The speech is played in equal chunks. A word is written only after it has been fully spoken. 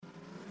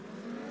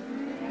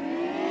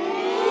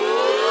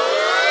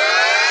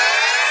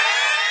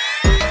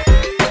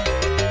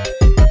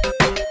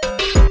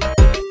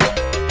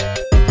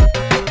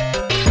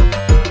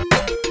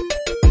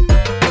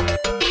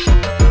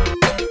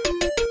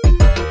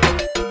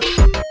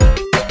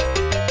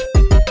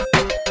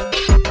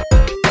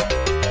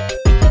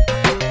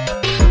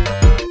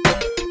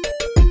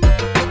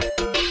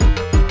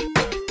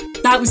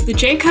the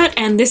J Cut,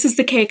 and this is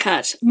the K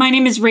Cut. My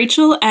name is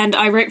Rachel, and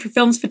I write for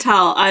Films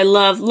Fatale. I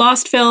love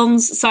lost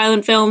films,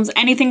 silent films,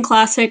 anything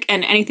classic,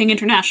 and anything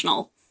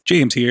international.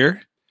 James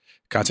here,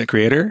 content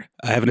creator.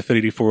 I have an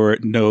affinity for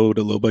no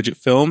to low budget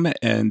film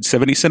and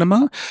 70s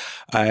cinema.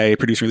 I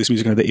produce and release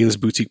music under the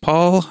A-List Boutique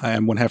Paul. I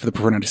am one half of the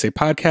Prefer Not to Say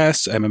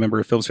podcast. I'm a member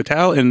of Films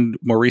Fatale, and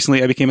more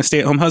recently I became a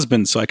stay-at-home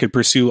husband so I could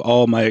pursue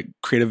all my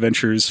creative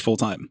ventures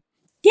full-time.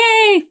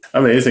 Yay!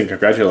 Amazing.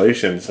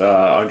 Congratulations.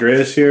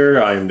 Andreas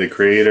here. I'm the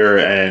creator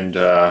and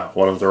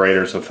one of the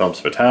writers of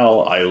Films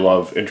Fatale. I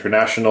love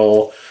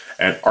international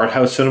and art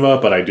house cinema,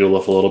 but I do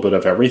love a little bit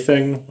of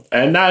everything.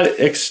 And that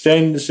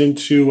extends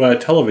into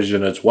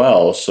television as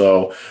well.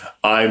 So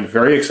I'm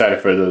very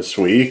excited for this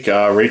week.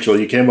 Rachel,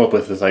 you came up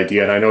with this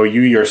idea, and I know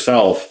you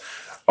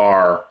yourself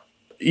are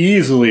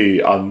easily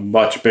a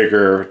much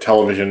bigger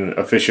television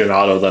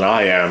aficionado than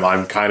I am.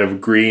 I'm kind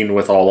of green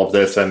with all of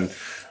this, and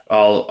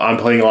I'm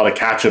playing a lot of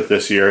catch-up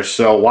this year.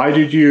 So why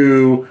did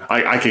you,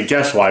 I can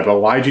guess why, but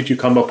why did you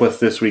come up with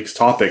this week's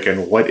topic,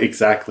 and what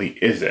exactly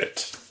is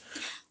it?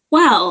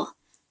 Well,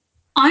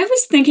 I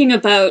was thinking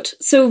about,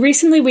 so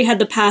recently we had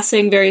the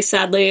passing, very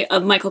sadly,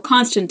 of Michael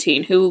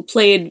Constantine, who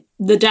played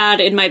the dad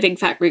in My Big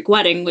Fat Greek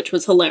Wedding, which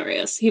was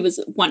hilarious. He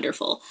was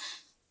wonderful.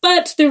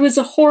 But there was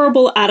a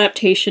horrible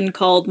adaptation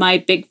called My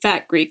Big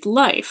Fat Greek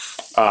Life.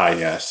 Ah,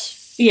 yes.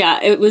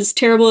 Yeah, it was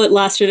terrible. It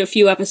lasted a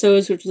few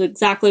episodes, which was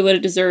exactly what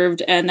it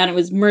deserved, and then it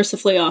was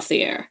mercifully off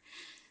the air.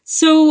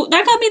 So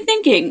that got me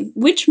thinking,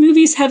 which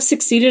movies have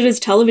succeeded as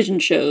television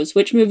shows?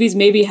 Which movies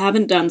maybe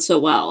haven't done so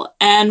well?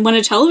 And when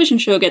a television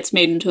show gets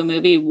made into a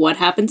movie, what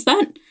happens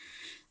then?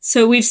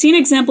 So we've seen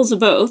examples of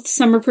both.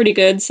 Some are pretty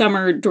good, some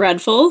are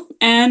dreadful,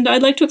 and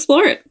I'd like to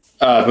explore it.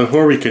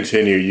 Before we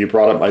continue, you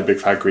brought up My Big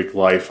Fat Greek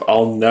Life.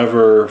 I'll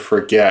never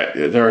forget.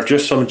 There are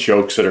just some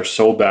jokes that are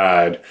so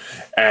bad,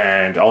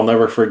 and I'll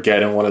never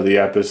forget in one of the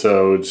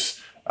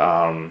episodes,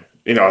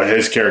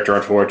 his character,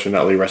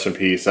 unfortunately, rest in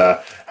peace,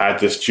 had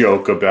this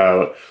joke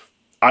about,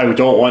 I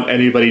don't want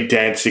anybody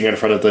dancing in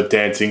front of the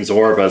Dancing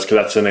Zorbas, because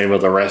that's the name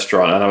of the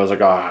restaurant. And I was like,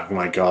 oh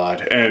my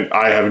God. And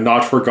I have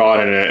not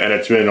forgotten it, and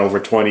it's been over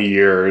 20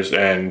 years,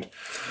 and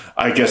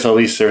I guess at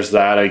least there's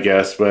that, I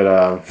guess.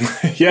 But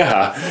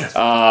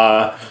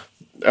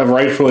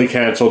rightfully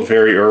canceled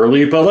very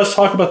early. But let's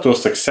talk about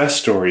those success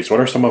stories. What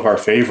are some of our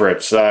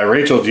favorites?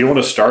 Rachel, do you want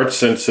to start,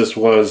 since this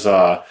was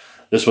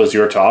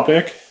your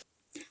topic?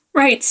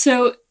 Right.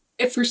 So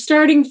if we're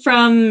starting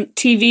from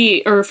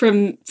TV or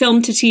from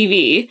film to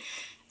TV, yes.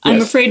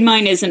 I'm afraid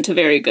mine isn't a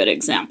very good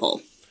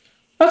example.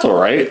 That's all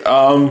right.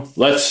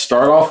 Let's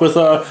start off with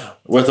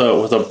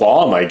a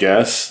bomb, I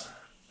guess.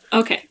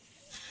 Okay.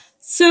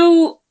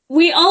 So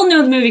we all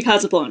know the movie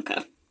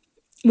Casablanca.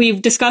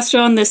 We've discussed it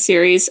on this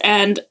series,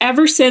 and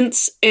ever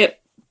since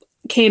it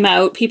came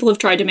out, people have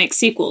tried to make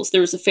sequels. There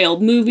was a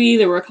failed movie.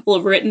 There were a couple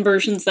of written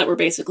versions that were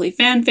basically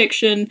fan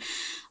fiction.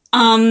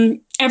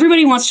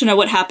 Everybody wants to know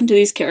what happened to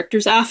these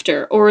characters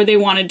after, or they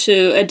wanted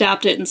to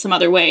adapt it in some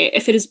other way.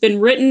 If it has been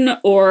written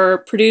or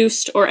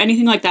produced or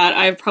anything like that,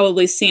 I've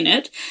probably seen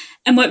it.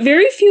 And what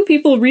very few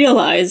people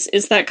realize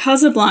is that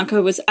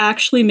Casablanca was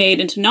actually made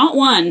into not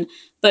one,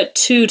 but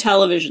two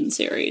television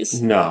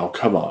series. No,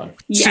 come on.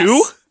 Yes.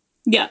 Two?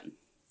 Yeah.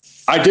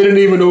 I didn't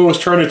even know it was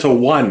turned into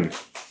one.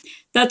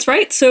 That's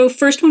right. So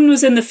first one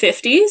was in the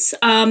 50s.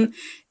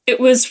 It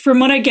was, from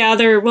what I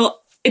gather,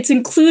 it's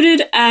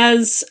included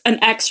as an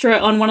extra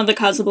on one of the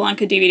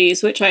Casablanca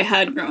DVDs, which I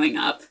had growing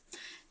up.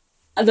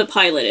 The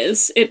pilot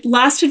is. It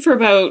lasted for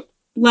about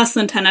less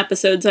than 10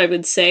 episodes, I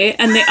would say,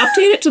 and they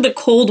updated it to the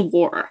Cold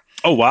War.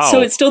 Oh, wow. So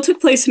it still took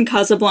place in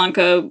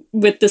Casablanca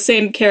with the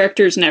same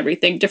characters and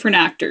everything, different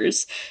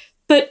actors.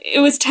 But it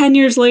was 10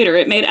 years later.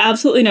 It made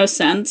absolutely no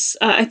sense.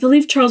 I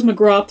believe Charles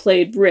McGraw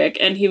played Rick,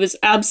 and he was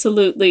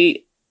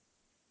absolutely,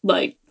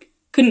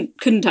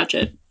 couldn't touch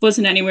it.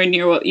 Wasn't anywhere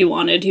near what you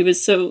wanted. He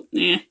was so,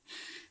 eh.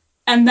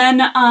 And then,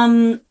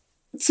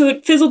 so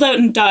it fizzled out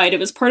and died. It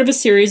was part of a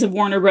series of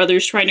Warner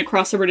Brothers trying to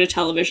cross over to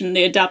television.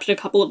 They adapted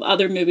a couple of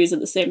other movies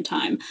at the same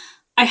time.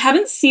 I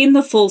haven't seen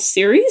the full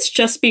series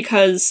just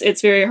because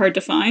it's very hard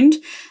to find.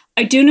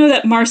 I do know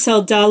that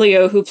Marcel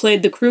Dalio, who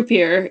played the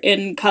croupier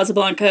in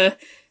Casablanca,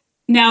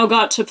 now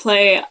got to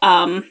play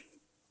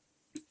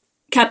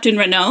Captain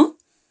Renault.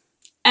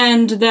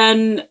 And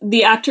then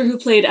the actor who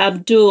played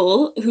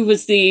Abdul, who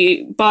was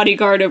the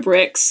bodyguard of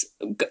Rick's,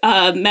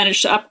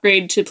 managed to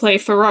upgrade to play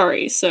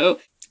Ferrari. So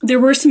there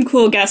were some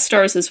cool guest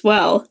stars as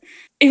well.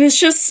 It was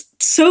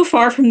just so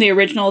far from the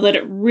original that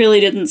it really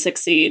didn't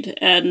succeed.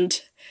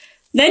 And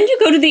then you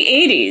go to the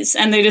 80s,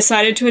 and they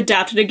decided to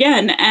adapt it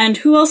again. And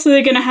who else are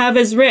they going to have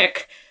as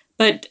Rick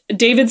but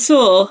David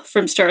Soul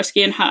from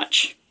Starsky and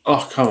Hutch?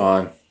 Oh, come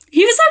on.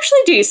 He was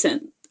actually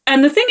decent.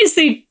 And the thing is,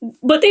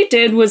 what they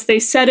did was they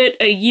set it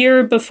a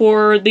year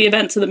before the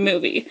events of the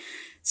movie.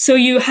 So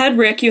you had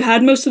Rick, you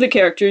had most of the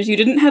characters, you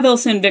didn't have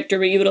Elsa and Victor,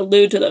 but you would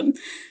allude to them.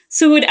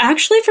 So it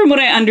actually, from what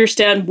I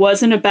understand,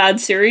 wasn't a bad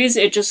series.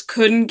 It just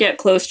couldn't get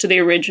close to the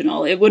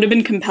original. It would have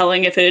been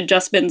compelling if it had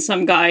just been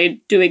some guy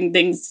doing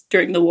things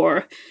during the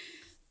war.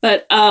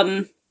 But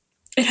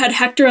it It had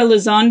Hector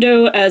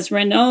Elizondo as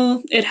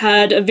Renault. It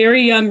had a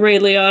very young Ray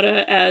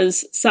Liotta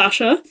as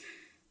Sasha.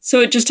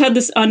 So it just had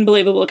this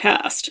unbelievable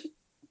cast.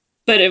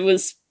 But it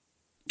was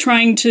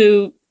trying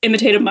to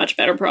imitate a much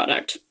better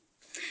product.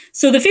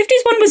 So the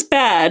 50s one was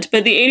bad,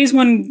 but the 80s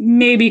one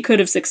maybe could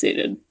have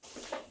succeeded.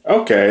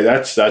 Okay,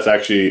 that's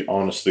actually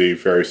honestly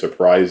very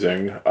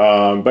surprising.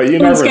 But you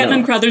never know.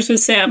 Scatman Crothers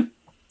was Sam.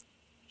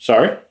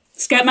 Sorry?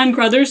 Scatman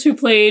Crothers, who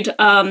played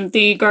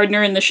the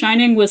gardener in The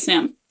Shining, was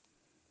Sam.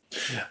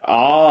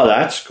 Ah,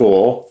 that's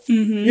cool.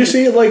 Mm-hmm. You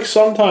see, like,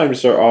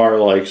 sometimes there are,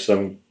 like,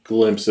 some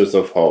glimpses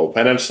of hope.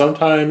 And then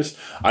sometimes,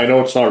 I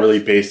know it's not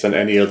really based on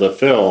any of the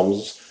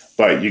films,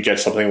 but you get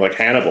something like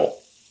Hannibal.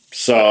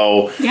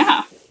 So...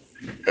 Yeah.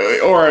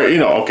 Or, you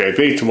know, okay,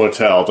 Bates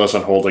Motel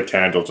doesn't hold a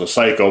candle to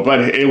Psycho, but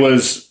it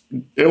was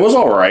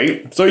all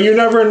right. So you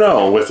never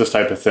know with this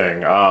type of thing.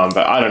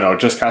 But I don't know,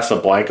 just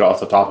Casablanca off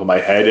the top of my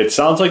head. It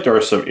sounds like there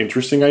are some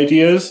interesting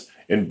ideas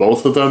in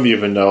both of them,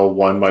 even though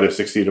one might have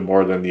succeeded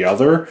more than the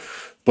other.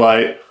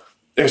 But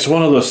it's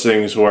one of those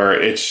things where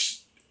it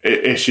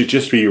should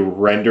just be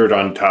rendered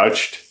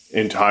untouched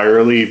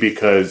entirely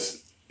because...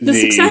 The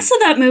success of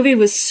that movie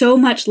was so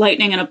much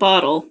lightning in a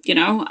bottle, you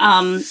know?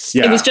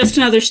 It was just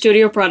another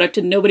studio product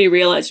and nobody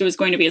realized it was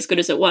going to be as good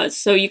as it was.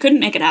 So you couldn't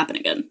make it happen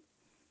again.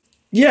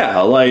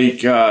 Yeah,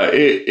 like,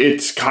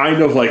 it's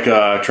kind of like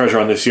Treasure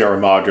on the Sierra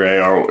Madre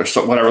or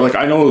whatever. Like,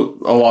 I know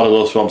a lot of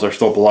those films are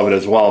still beloved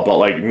as well, but,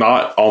 like,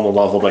 not on the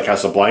level that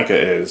Casablanca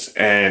is.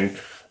 And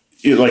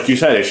like you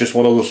said, it's just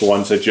one of those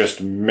ones that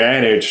just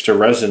managed to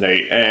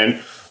resonate.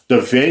 And the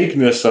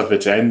vagueness of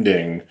its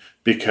ending,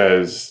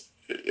 because...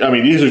 I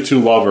mean, these are two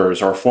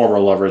lovers or former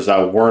lovers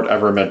that weren't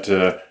ever meant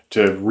to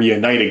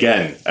reunite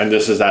again. And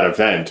this is that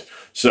event.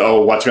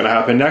 So what's going to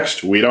happen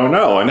next? We don't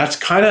know. And that's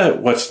kind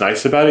of what's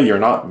nice about it. You're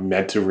not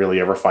meant to really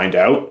ever find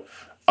out.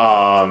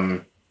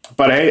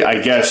 But hey,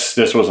 I guess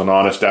this was an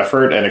honest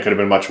effort and it could have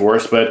been much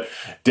worse. But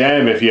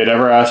damn, if you had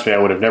ever asked me, I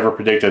would have never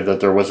predicted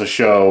that there was a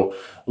show,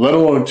 let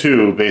alone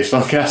two, based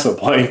on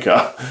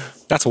Casablanca.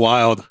 That's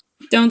wild.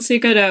 Don't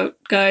seek it out,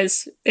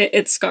 guys.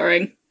 It's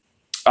scarring.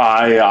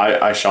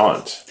 I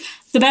shan't.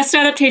 The best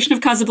adaptation of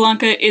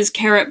Casablanca is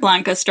Carrot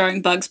Blanca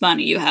starring Bugs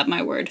Bunny. You have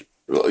my word.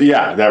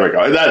 Yeah, there we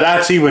go.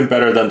 That's even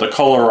better than the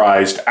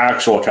colorized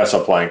actual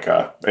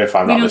Casablanca, if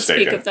I'm not mistaken.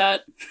 We don't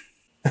speak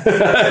of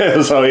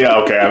that. So yeah,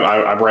 okay,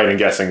 I'm right in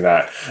guessing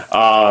that.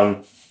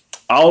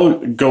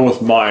 I'll go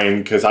with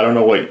mine because I don't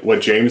know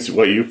what James,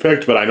 what you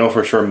picked, but I know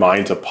for sure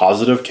mine's a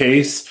positive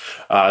case.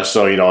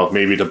 So, you know,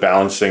 maybe to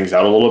balance things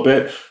out a little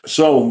bit.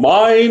 So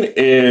mine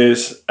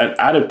is an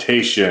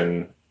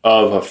adaptation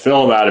of a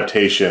film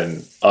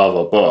adaptation of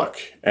a book.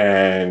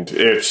 And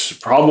it's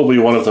probably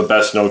one of the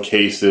best known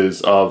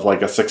cases of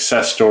like a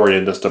success story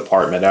in this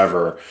department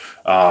ever,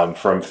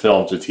 from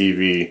film to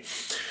TV.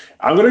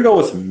 I'm going to go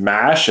with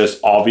MASH, as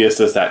obvious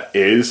as that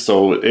is.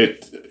 So I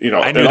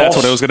knew that's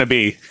what it was going to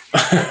be.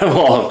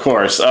 Well, of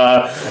course.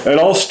 It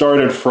all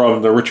started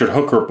from the Richard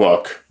Hooker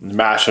book,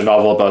 MASH, a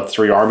novel about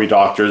three army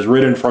doctors,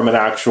 written from an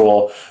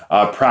actual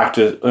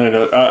practicing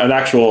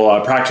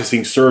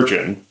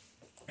surgeon.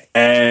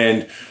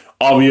 And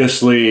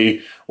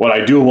obviously, what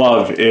I do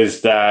love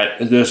is that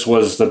this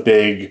was the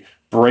big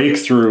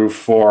breakthrough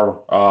for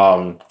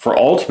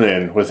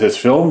Altman with his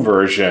film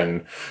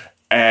version.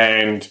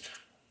 And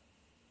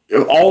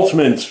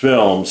Altman's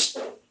films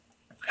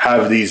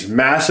have these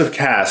massive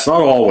casts,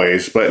 not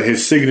always, but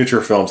his signature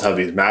films have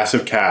these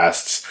massive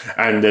casts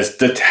and this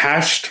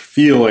detached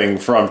feeling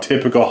from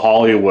typical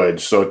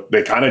Hollywood. So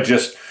they kind of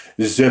just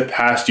zip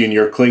past you and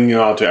you're clinging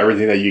on to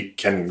everything that you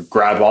can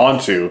grab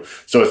onto.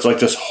 So it's like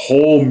this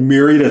whole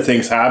myriad of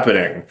things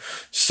happening.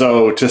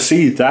 So to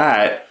see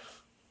that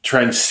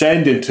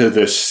transcend into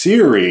this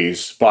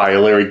series by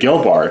Larry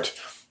Gilbart,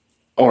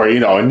 or,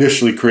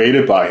 initially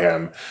created by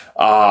him,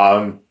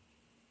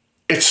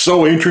 it's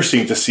so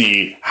interesting to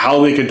see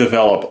how they could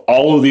develop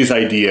all of these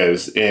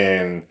ideas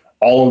in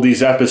all of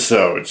these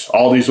episodes.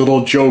 All these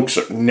little jokes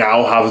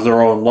now have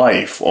their own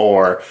life,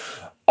 or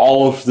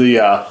all of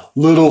the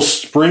little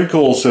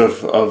sprinkles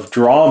of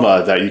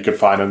drama that you could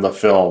find in the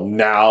film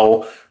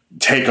now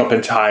take up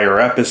entire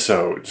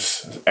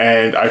episodes.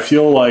 And I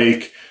feel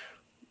like,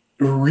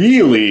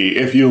 really,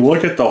 if you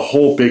look at the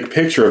whole big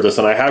picture of this,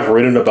 and I have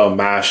written about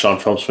MASH on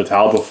Films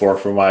Fatale before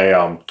for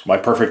my my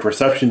Perfect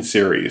Reception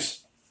series,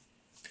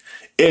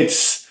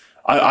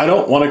 I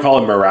don't want to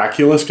call it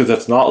miraculous because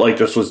it's not like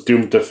this was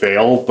doomed to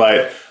fail,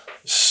 but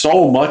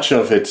so much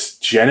of its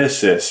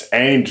genesis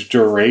and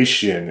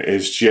duration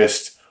is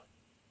just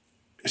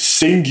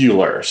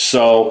singular.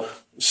 So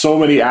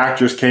many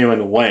actors came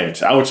and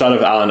went outside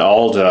of Alan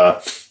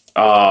Alda,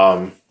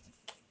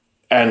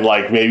 and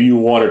like maybe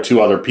one or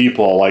two other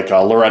people, like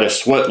Loretta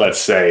Swit, let's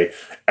say.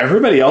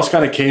 Everybody else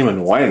kind of came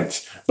and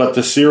went, but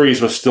the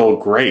series was still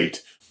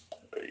great.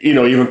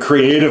 Even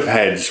creative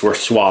heads were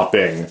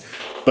swapping,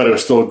 but it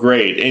was still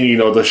great.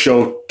 And, the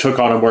show took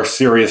on a more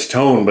serious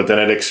tone, but then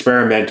it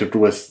experimented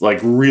with like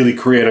really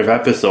creative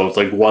episodes,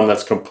 like one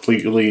that's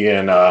completely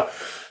in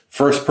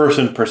first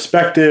person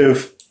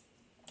perspective.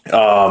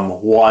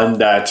 One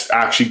that's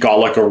actually got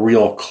like a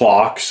real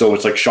clock, so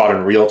it's like shot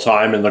in real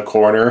time in the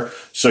corner,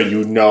 so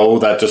you know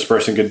that this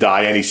person could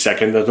die any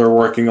second that they're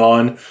working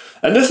on.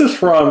 And this is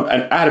from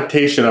an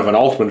adaptation of an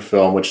Altman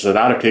film, which is an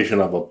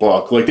adaptation of a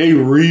book. Like, they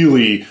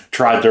really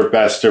tried their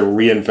best to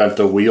reinvent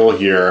the wheel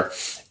here.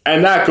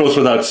 And that goes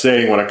without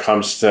saying when it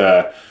comes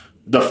to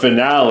the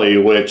finale,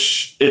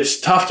 which it's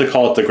tough to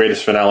call it the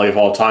greatest finale of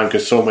all time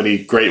because so many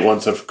great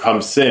ones have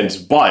come since,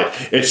 but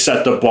it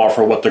set the bar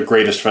for what the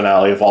greatest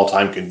finale of all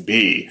time can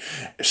be.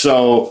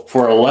 So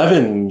for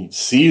 11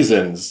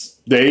 seasons,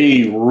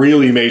 they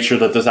really made sure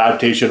that this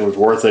adaptation was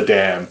worth a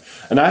damn.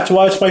 And that's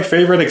why it's my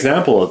favorite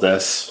example of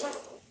this.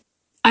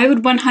 I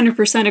would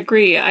 100%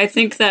 agree. I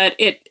think that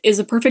it is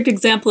a perfect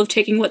example of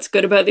taking what's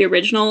good about the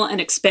original and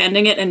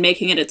expanding it and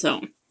making it its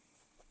own.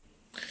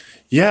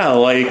 Yeah,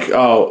 like,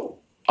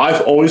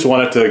 I've always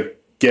wanted to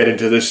get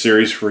into this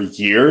series for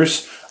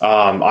years.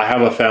 I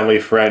have a family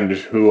friend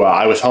who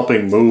I was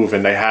helping move,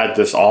 and they had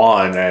this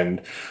on,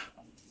 and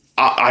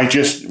I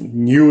just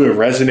knew it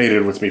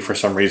resonated with me for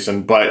some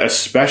reason, but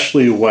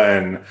especially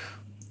when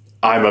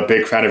I'm a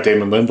big fan of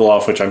Damon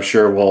Lindelof, which I'm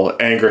sure will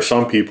anger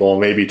some people.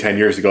 Maybe 10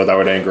 years ago, that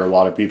would anger a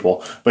lot of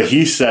people. But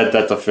he said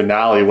that the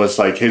finale was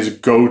like his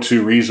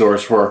go-to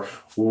resource for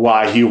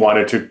why he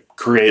wanted to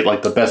create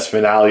like the best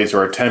finales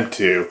or attempt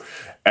to.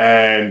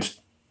 And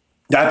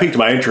that piqued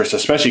my interest,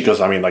 especially because,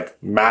 I mean, like,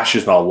 MASH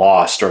is not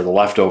Lost or The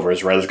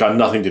Leftovers, right? It's got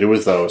nothing to do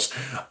with those.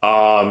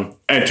 And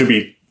to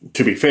be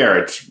fair,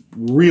 it's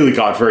really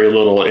got very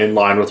little in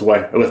line with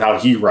how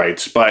he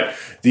writes. But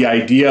the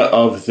idea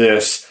of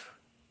this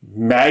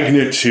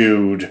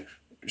magnitude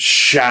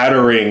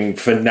shattering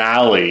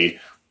finale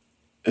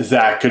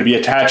that could be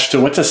attached to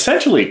what's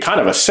essentially kind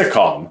of a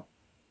sitcom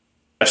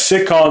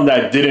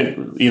that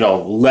didn't,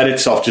 let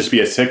itself just be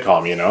a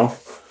sitcom.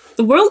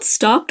 The world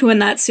stopped when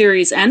that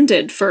series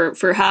ended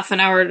for half an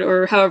hour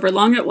or however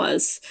long it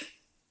was.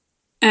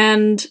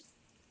 And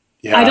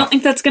yeah. I don't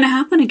think that's going to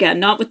happen again,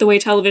 not with the way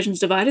television's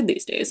divided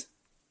these days.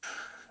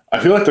 I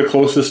feel like the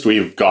closest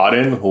we've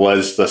gotten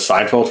was the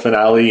Seinfeld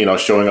finale,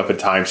 showing up in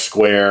Times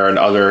Square and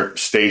other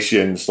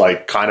stations,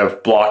 like, kind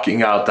of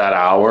blocking out that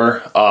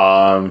hour.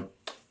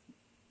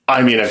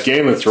 I mean, if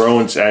Game of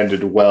Thrones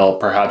ended well,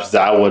 perhaps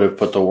that would have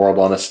put the world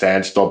on a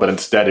standstill, but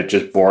instead it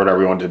just bored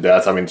everyone to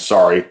death. I mean,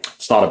 sorry,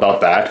 it's not about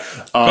that.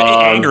 But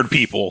it angered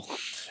people.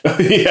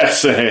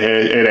 Yes,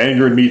 it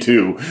angered me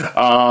too.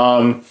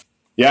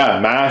 Yeah,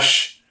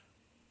 MASH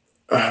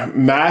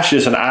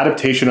is an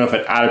adaptation of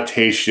an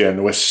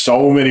adaptation with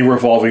so many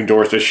revolving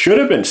doors. It should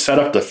have been set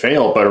up to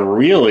fail, but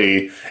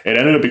really, it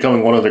ended up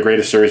becoming one of the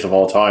greatest series of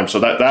all time. So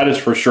that is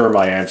for sure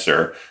my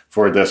answer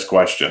for this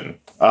question.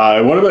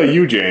 What about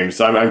you, James?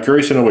 I'm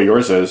curious to know what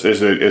yours is.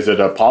 Is it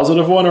a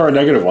positive one or a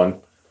negative one?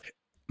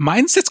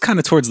 Mine sits kind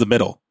of towards the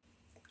middle.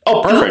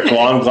 Oh, perfect. Okay.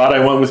 Well, I'm glad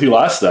I went with you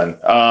last then.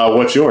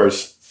 What's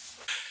yours?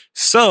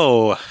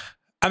 So,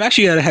 I'm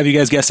actually going to have you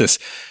guys guess this.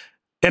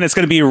 And it's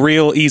going to be a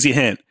real easy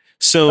hint.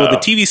 So the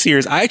TV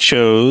series I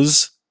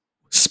chose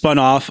spun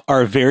off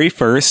our very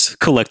first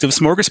collective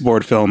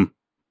smorgasbord film.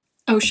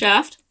 Oh,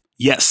 Shaft?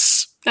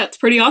 Yes. That's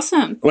pretty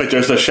awesome. Wait,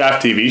 there's a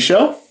Shaft TV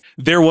show?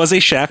 There was a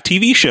Shaft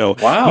TV show.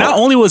 Wow. Not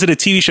only was it a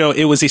TV show,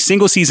 it was a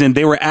single season.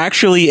 They were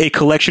actually a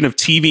collection of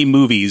TV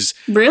movies.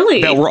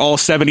 Really? That were all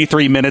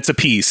 73 minutes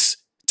apiece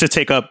to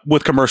take up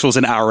with commercials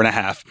an hour and a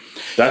half.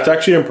 That's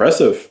actually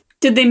impressive.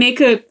 Did they make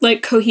a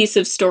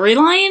cohesive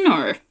storyline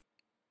or?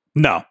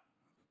 No.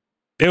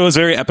 It was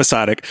very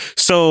episodic.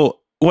 So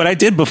what I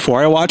did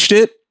before I watched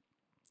it,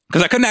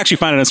 because I couldn't actually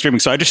find it on streaming,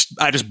 so I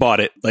just bought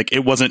it. Like,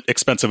 it wasn't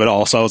expensive at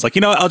all. So I was like,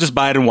 I'll just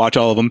buy it and watch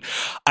all of them.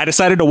 I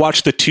decided to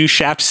watch the 2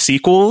 Shaft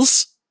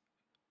sequels,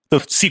 the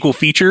sequel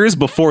features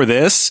before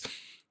this,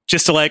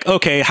 just to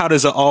okay, how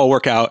does it all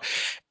work out?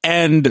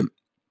 And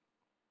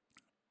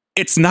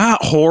it's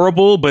not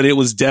horrible, but it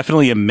was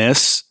definitely a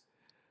miss.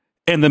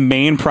 And the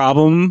main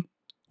problem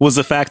was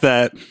the fact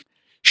that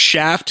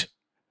Shaft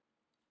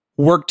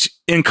worked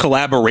in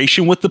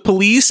collaboration with the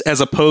police as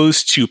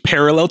opposed to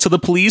parallel to the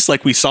police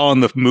like we saw in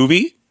the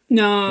movie.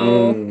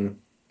 No.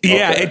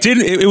 Yeah, okay. it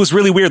didn't. It was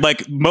really weird.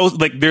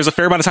 There's a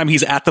fair amount of time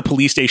he's at the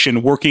police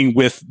station working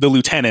with the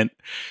lieutenant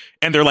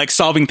and they're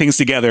solving things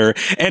together.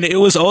 And it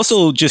was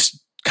also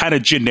just kind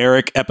of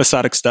generic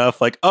episodic stuff.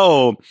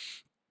 A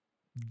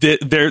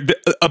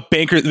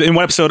banker in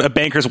one episode, a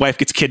banker's wife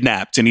gets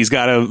kidnapped and he's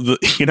got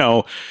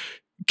to,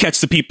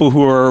 catch the people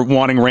who are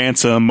wanting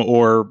ransom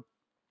or,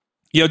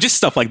 just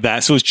stuff like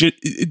that. So it's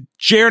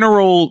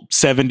general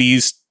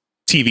 70s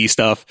TV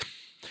stuff.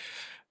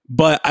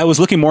 But I was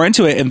looking more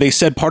into it and they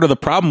said part of the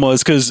problem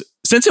was because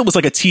since it was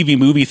like a TV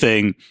movie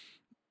thing,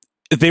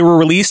 they were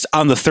released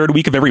on the 3rd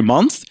week of every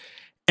month.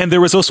 And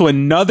there was also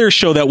another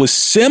show that was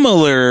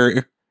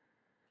similar.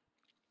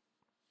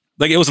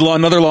 It was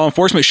another law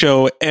enforcement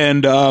show.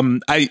 And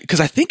I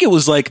think it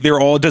was they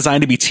were all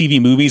designed to be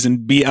TV movies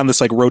and be on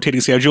this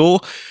rotating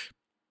schedule.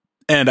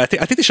 And I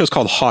think the show's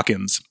called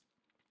Hawkins.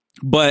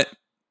 But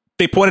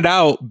they pointed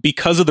out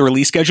because of the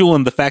release schedule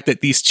and the fact that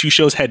these 2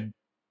 shows had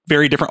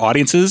very different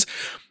audiences,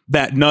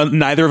 that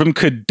neither of them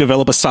could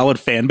develop a solid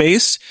fan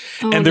base.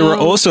 Oh, and there were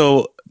no.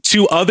 also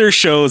 2 other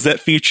shows that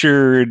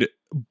featured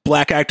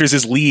black actors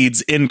as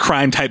leads in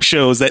crime type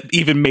shows that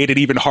even made it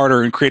even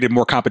harder and created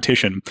more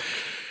competition.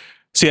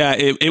 So yeah,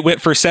 it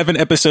went for 7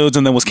 episodes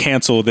and then was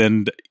canceled.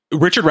 And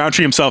Richard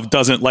Roundtree himself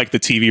doesn't like the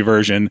TV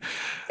version,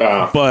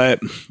 but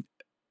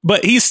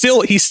he's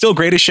still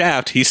great as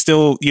Shaft. He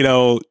still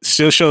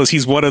shows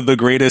he's one of the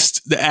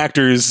greatest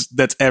actors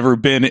that's ever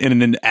been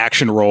in an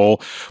action role.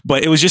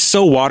 But it was just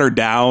so watered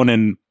down,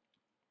 and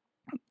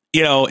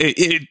and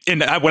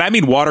when I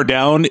mean watered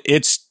down,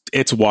 it's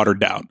watered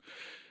down.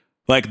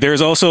 Like,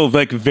 there's also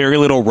like very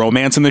little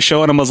romance in the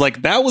show, and I was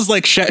like, that was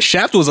like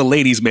Shaft was a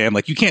ladies' man.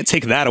 Like, you can't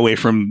take that away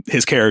from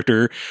his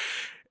character.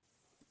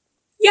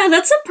 Yeah,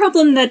 that's a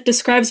problem that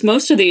describes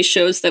most of these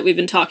shows that we've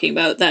been talking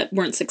about that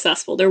weren't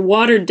successful. They're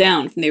watered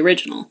down from the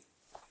original.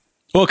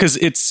 Well, because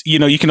it's,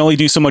 you can only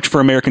do so much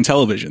for American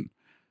television,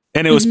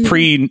 and it was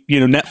pre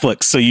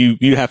Netflix, so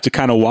you have to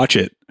kind of watch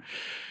it.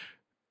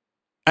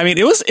 I mean,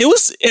 it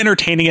was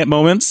entertaining at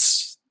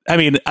moments. I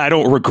mean, I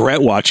don't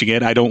regret watching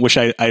it. I don't wish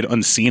I'd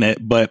unseen it,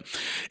 but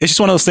it's just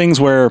one of those things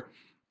where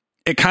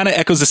it kind of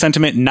echoes the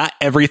sentiment. Not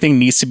everything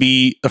needs to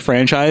be a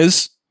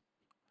franchise.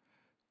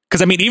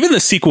 Because I mean, even the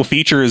sequel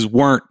features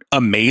weren't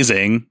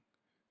amazing.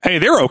 Hey,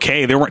 they're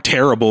okay. They weren't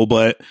terrible,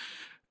 but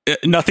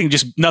nothing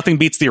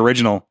beats the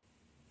original.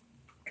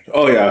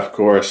 Oh yeah, of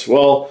course.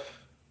 Well,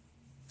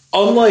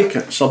 unlike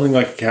something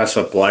like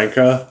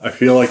Casablanca, I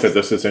feel like that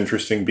this is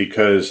interesting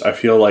because I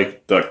feel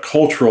like the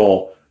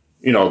cultural,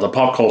 the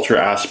pop culture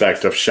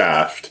aspect of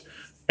Shaft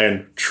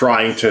and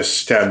trying to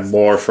stem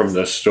more from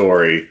the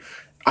story,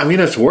 I mean,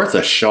 it's worth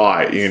a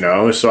shot,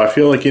 So I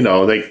feel like,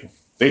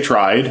 they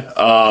tried.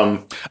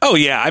 Oh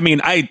yeah, I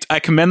mean, I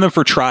commend them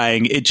for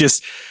trying.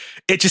 It's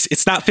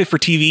not fit for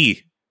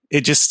TV.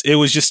 It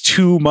was just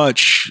too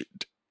much.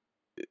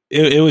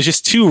 It was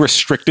just too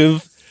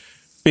restrictive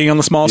being on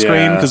the small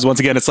screen, because once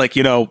again, it's like,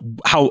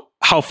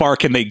 how far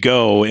can they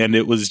go? And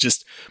it was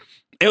just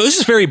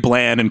very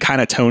bland and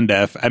kind of tone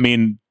deaf. I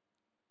mean,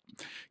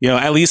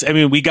 at least, I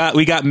mean, we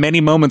got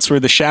many moments where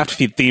the Shaft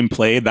theme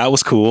played. That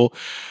was cool,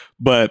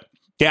 but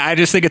yeah, I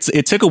just think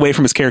it took away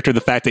from his character the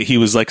fact that he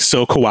was like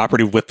so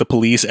cooperative with the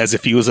police as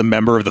if he was a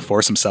member of the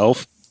force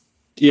himself.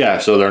 Yeah,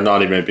 so they're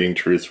not even being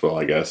truthful,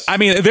 I guess. I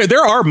mean,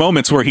 there are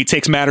moments where he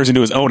takes matters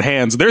into his own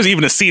hands. There's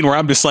even a scene where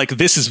I'm just like,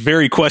 this is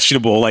very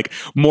questionable. Like,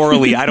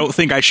 morally, I don't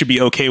think I should be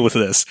okay with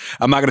this.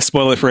 I'm not going to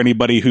spoil it for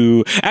anybody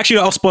who... Actually,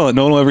 I'll spoil it.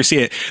 No one will ever see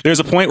it.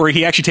 There's a point where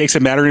he actually takes a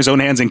matter in his own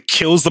hands and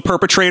kills the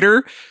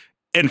perpetrator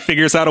and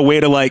figures out a way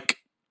to like...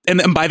 And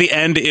then by the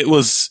end, it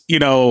was,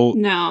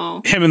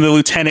 no, him and the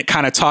lieutenant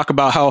kind of talk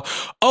about how,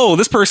 oh,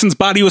 this person's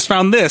body was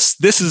found this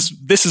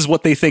is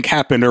what they think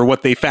happened or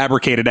what they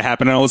fabricated to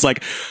happen. And I was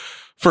like...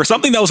 For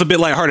something that was a bit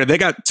lighthearted,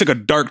 took a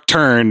dark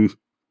turn.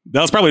 That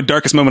was probably the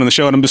darkest moment in the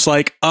show, and I'm just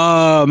like,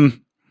 what?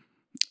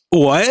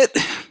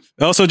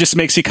 It also just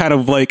makes you kind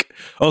of like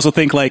also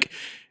think like,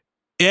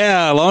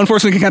 yeah, law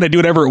enforcement can kind of do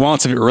whatever it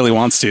wants if it really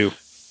wants to.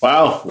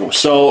 Wow.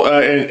 So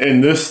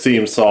in this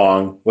theme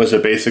song, was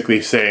it basically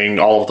saying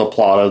all of the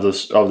plot of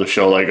the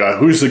show, like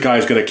who's the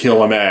guy's going to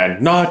kill a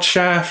man? Not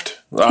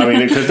Shaft. I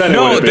mean, because then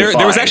no,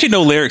 there was actually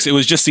no lyrics. It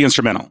was just the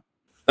instrumental.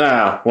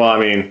 Ah, well, I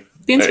mean.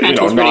 The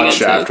instrumental's pretty good,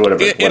 Shaft too. would have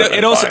been.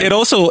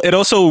 It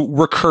also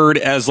recurred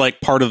as like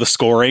part of the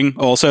scoring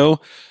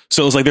also.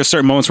 So it was like there's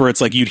certain moments where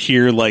it's like you'd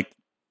hear like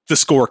the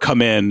score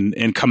come in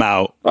and come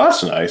out. Oh,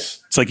 that's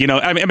nice. It's like,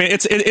 I mean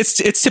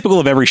it's typical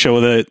of every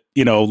show that,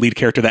 lead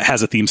character that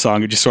has a theme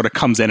song. It just sort of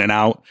comes in and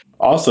out.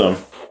 Awesome.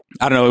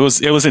 I don't know.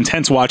 It was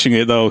intense watching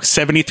it though.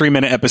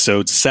 73-minute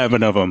episodes,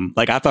 7 of them.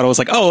 Like I thought it was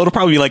like, oh, it'll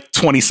probably be like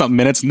 20 something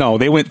minutes. No,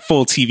 they went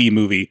full TV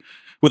movie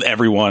with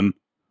everyone.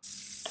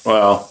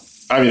 Well,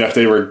 I mean, if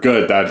they were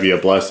good, that'd be a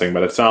blessing,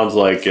 but it sounds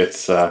like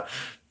it's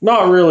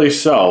not really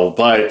so.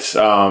 But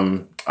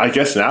I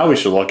guess now we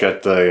should look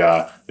at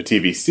the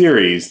TV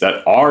series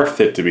that are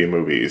fit to be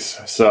movies.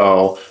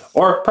 So,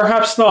 or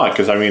perhaps not,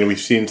 because I mean, we've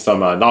seen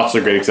some not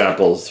so great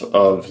examples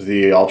of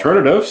the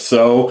alternative.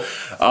 So,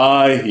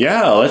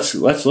 yeah, let's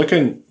look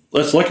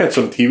at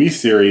some TV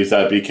series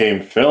that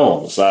became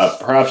films.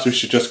 Perhaps we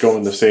should just go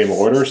in the same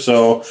order.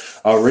 So,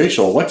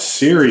 Rachel, what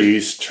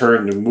series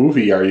turned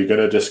movie are you going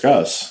to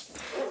discuss?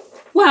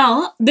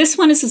 Well, this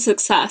one is a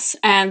success,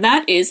 and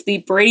that is the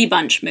Brady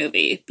Bunch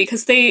movie,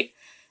 because they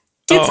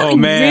did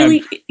something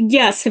really...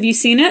 Yes, have you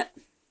seen it?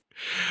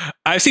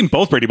 I've seen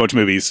both Brady Bunch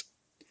movies.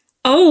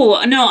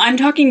 Oh, no, I'm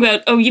talking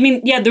about... Oh, you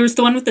mean... Yeah, there was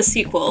the one with the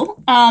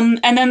sequel. And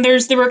then there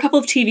were a couple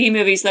of TV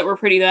movies that were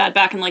pretty bad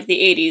back in, like, the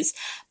 80s.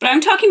 But I'm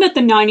talking about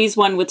the 90s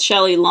one with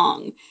Shelley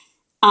Long.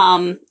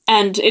 And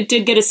it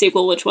did get a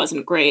sequel, which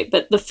wasn't great.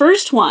 But the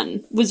first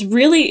one was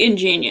really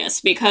ingenious,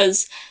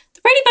 because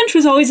the Brady Bunch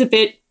was always a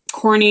bit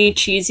corny,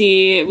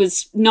 cheesy. It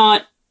was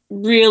not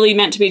really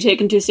meant to be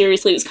taken too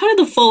seriously. It was kind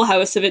of the Full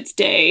House of its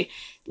day,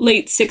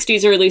 late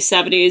 60s, early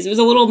 70s. It was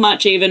a little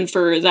much even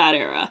for that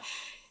era.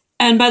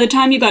 And by the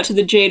time you got to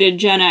the jaded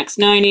Gen X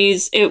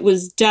 90s, it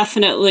was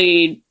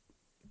definitely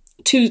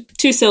too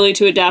silly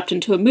to adapt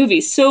into a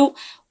movie. So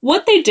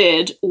what they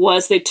did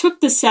was they took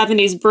the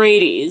 70s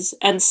Brady's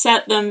and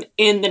set them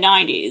in the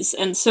 90s.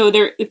 And so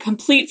they're a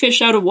complete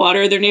fish out of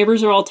water. Their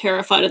neighbors are all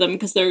terrified of them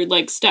because they're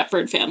like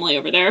Stepford family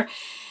over there.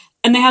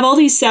 And they have all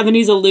these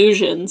 70s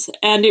illusions.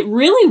 And it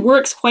really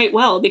works quite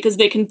well because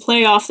they can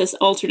play off this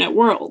alternate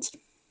world.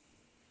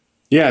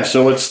 Yeah,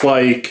 so it's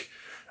like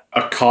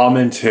a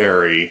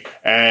commentary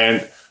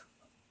and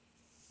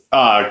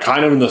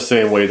kind of in the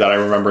same way that I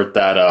remembered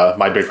that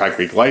My Big Fat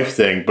Greek Life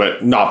thing,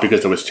 but not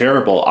because it was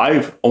terrible.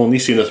 I've only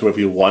seen this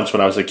movie once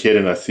when I was a kid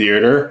in a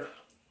theater.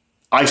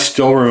 I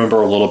still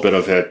remember a little bit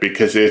of it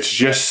because it's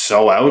just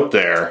so out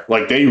there.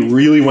 Like, they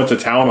really went to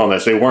town on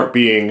this. They weren't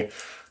being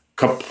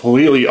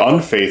completely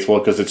unfaithful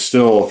because it's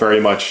still very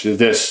much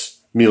this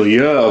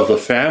milieu of the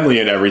family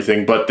and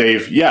everything, but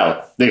they've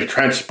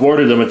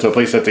transported them into a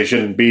place that they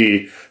shouldn't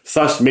be,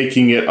 thus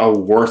making it a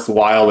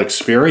worthwhile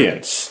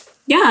experience.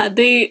 Yeah,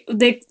 they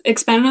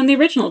expanded on the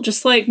original,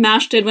 just like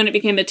MASH did when it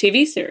became a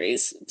TV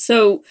series.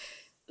 So,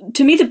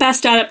 to me, the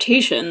best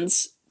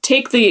adaptations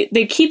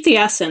they keep the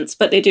essence,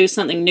 but they do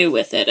something new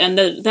with it, and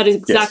that is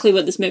exactly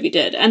what this movie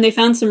did. And they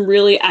found some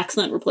really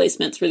excellent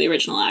replacements for the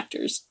original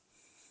actors.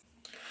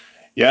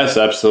 Yes,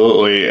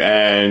 absolutely,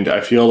 and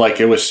I feel like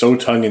it was so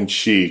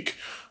tongue-in-cheek,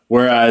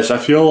 whereas I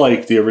feel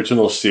like the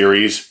original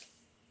series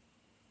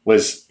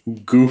was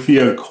goofy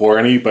and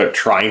corny, but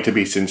trying to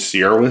be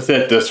sincere with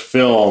it. This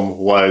film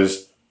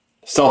was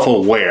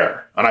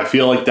self-aware, and I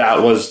feel like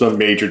that was the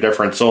major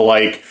difference. So,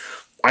 like,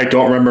 I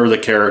don't remember the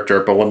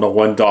character, but when the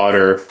one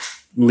daughter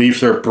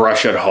leaves her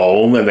brush at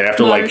home, and they have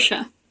to,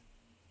 Marsha.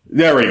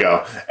 There we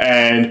go.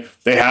 And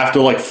they have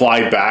to, like,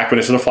 fly back, but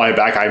instead of flying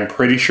back, I'm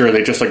pretty sure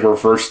they just, like,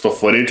 reversed the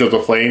footage of the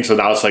plane, so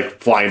now it's,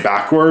 like, flying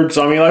backwards.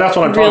 I mean, like, that's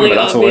what I'm talking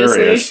about. That's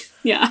hilarious.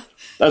 Yeah.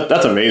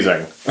 That's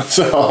amazing.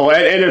 So,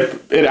 and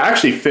it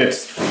actually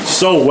fits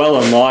so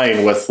well in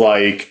line with,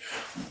 like,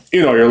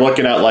 you know, you're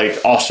looking at, like,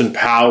 Austin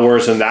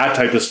Powers and that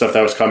type of stuff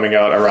that was coming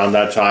out around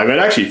that time. It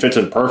actually fits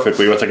in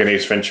perfectly with, like, an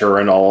Ace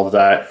Ventura and all of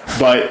that.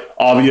 But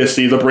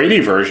obviously the Brady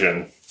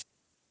version.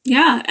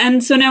 Yeah,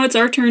 and so now it's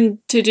our turn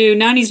to do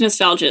 90s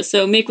nostalgia.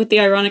 So make with the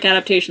ironic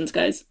adaptations,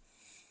 guys.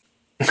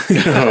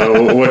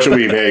 What should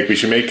we make? We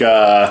should make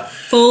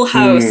Full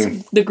House,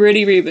 the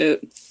gritty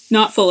reboot.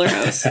 Not Fuller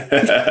House.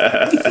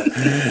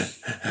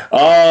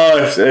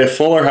 If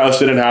Fuller House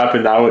didn't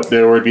happen,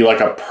 there would be like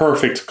a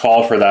perfect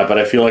call for that, but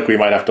I feel like we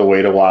might have to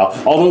wait a while.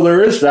 Although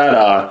there is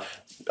that,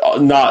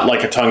 not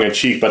like a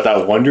tongue-in-cheek, but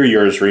that Wonder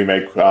Years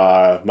remake.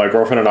 My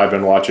girlfriend and I have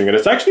been watching it.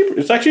 It's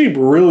actually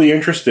really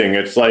interesting.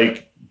 It's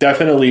like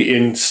definitely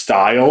in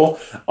style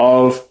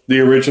of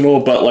the original,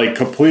 but like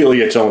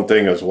completely its own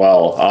thing as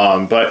well.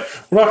 But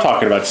we're not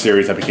talking about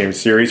series that became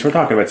series. We're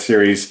talking about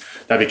series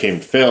that became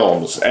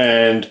films.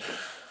 And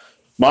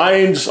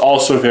mine's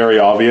also very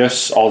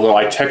obvious, although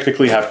I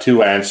technically have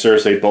two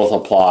answers. They both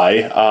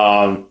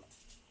apply.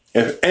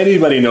 If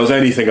anybody knows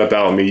anything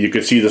about me, you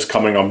could see this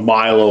coming a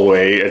mile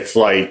away. It's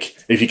like,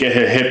 if you get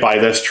hit by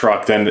this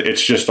truck, then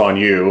it's just on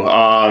you.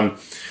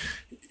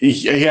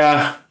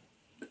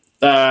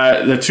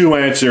 The two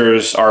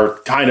answers are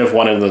kind of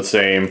one and the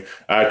same.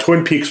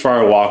 Twin Peaks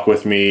Fire Walk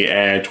with Me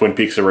and Twin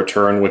Peaks The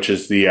Return, which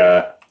is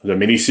the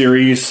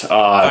miniseries.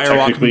 Fire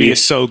Walk with Me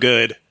is so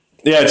good.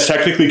 Yeah, it's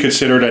technically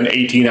considered an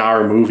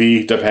 18-hour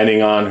movie,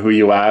 depending on who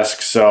you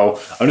ask. So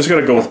I'm just going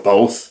to go with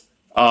both.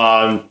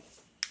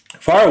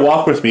 Fire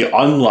Walk with Me,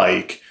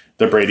 unlike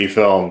the Brady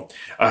film,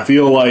 I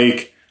feel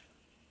like,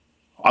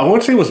 I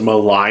won't say it was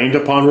maligned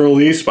upon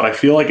release, but I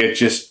feel like it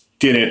just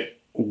didn't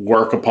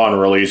work upon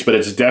release. But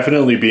it's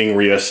definitely being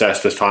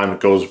reassessed as time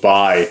goes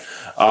by.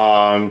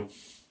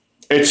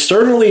 It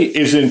certainly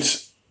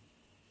isn't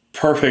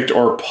perfect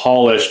or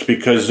polished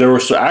because there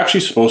was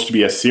actually supposed to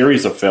be a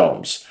series of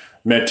films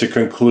meant to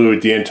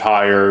conclude the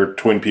entire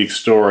Twin Peaks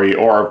story,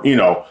 or, you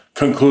know,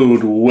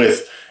 conclude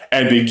with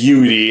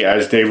ambiguity,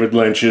 as David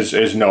Lynch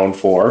is known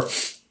for.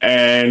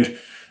 And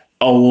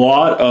a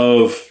lot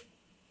of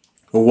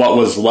what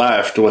was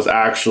left was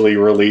actually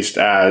released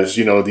as,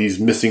 you know,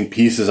 these missing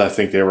pieces, I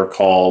think they were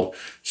called.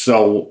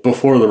 So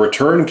before The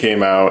Return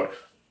came out,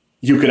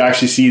 you could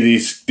actually see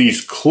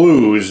these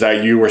clues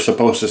that you were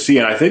supposed to see.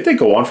 And I think they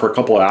go on for a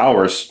couple of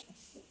hours,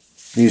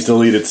 these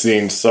deleted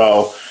scenes.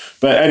 So,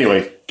 but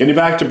anyway, getting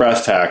back to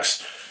brass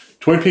tacks,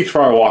 Twin Peaks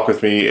Fire Walk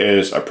with Me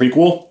is a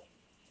prequel.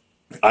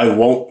 I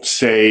won't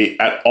say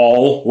at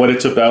all what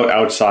it's about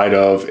outside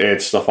of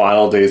it's the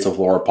final days of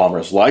Laura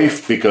Palmer's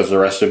life, because the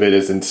rest of it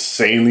is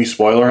insanely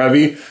spoiler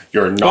heavy.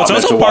 You're not. Well, it's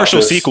also a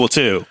partial sequel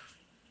too.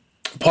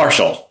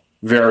 Partial,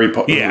 very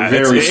small.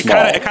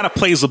 It kind of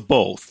plays with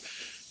both.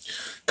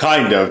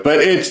 Kind of, but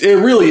it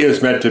really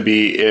is meant to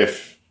be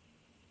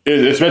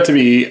it's meant to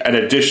be an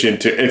addition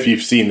to if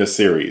you've seen the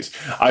series.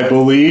 I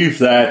believe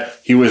that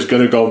he was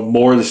going to go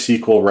more the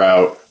sequel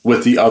route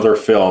with the other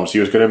films. He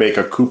was going to make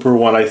a Cooper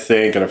one, I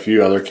think, and a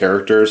few other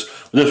characters.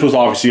 This was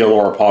obviously a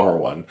Laura Palmer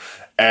one.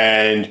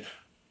 And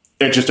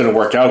it just didn't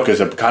work out because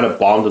it kind of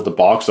bombed at the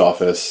box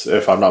office,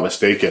 if I'm not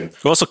mistaken.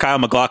 Also, Kyle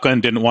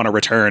MacLachlan didn't want to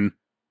return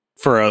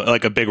for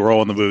a big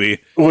role in the movie.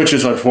 Which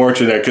is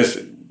unfortunate because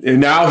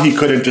now he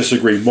couldn't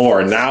disagree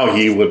more. Now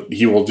he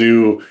will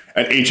do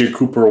an Agent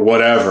Cooper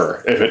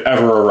whatever if it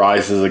ever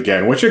arises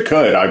again, which it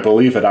could. I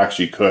believe it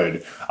actually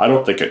could. I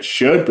don't think it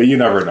should, but you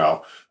never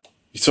know.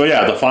 So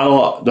yeah, the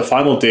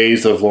final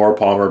days of Laura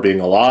Palmer being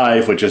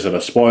alive, which isn't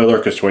a spoiler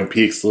because Twin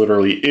Peaks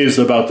literally is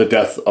about the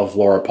death of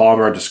Laura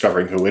Palmer,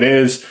 discovering who it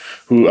is,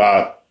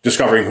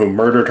 discovering who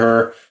murdered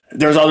her.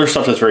 There's other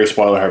stuff that's very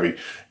spoiler heavy.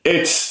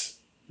 It's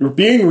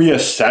being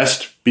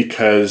reassessed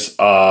because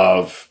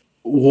of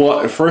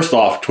first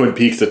off, Twin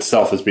Peaks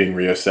itself is being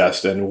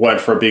reassessed and went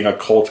from being a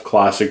cult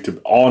classic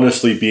to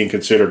honestly being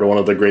considered one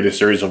of the greatest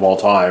series of all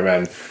time.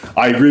 And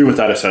I agree with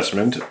that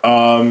assessment.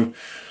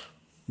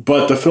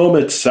 But the film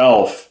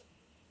itself,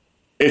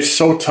 it's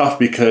so tough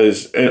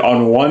because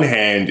on one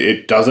hand,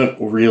 it doesn't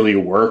really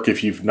work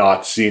if you've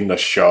not seen the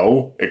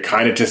show. It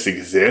kind of just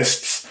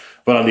exists.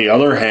 But on the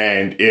other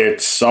hand,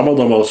 it's some of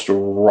the most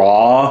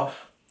raw,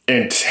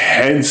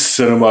 intense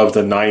cinema of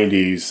the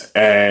 90s.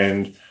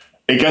 And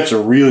it gets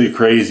really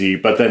crazy.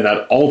 But then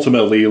that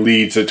ultimately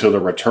leads into The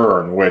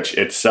Return, which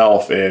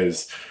itself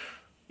is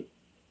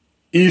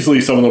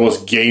easily some of the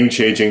most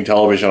game-changing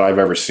television I've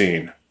ever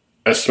seen.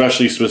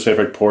 Especially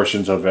specific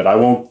portions of it. I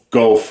won't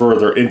go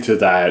further into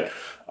that.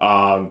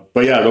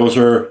 But yeah, those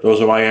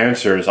are my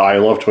answers. I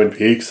love Twin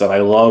Peaks and I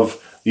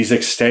love these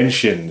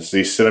extensions,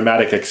 these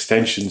cinematic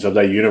extensions of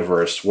that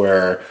universe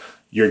where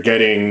you're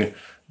getting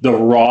the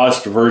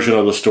rawest version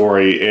of the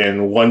story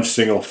in one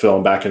single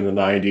film back in the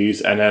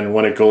 90s. And then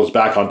when it goes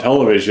back on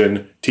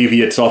television,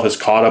 TV itself is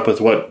caught up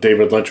with what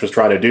David Lynch was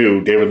trying to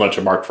do. David Lynch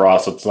and Mark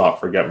Frost, let's not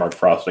forget Mark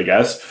Frost, I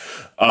guess.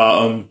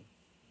 And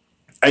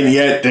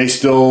yet they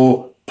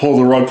still pull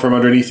the rug from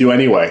underneath you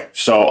anyway.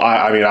 So,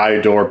 I mean, I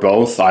adore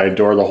both. I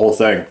adore the whole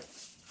thing.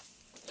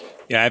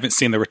 Yeah, I haven't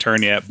seen The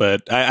Return yet,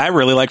 but I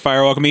really like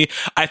Fire Walk with Me.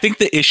 I think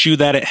the issue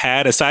that it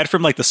had, aside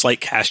from like the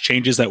slight cast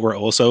changes that were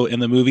also in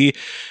the movie,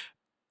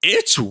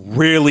 it's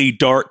really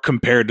dark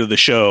compared to the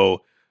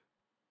show.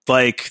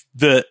 Like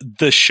the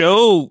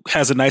show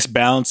has a nice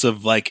balance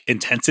of like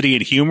intensity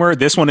and humor.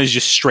 This one is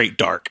just straight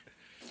dark.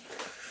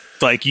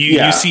 Like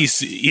you see,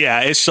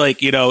 it's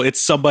like, you know,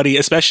 it's somebody,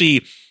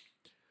 especially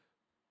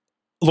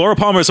Laura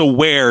Palmer is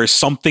aware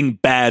something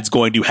bad's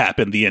going to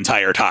happen the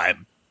entire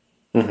time.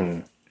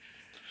 Mm-hmm.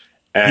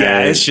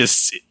 And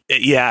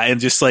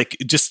just like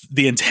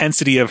the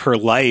intensity of her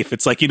life.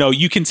 It's like, you know,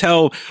 you can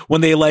tell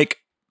when they like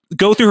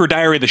go through her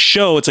diary of the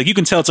show, it's like you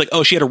can tell it's like,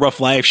 oh, she had a rough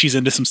life, she's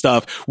into some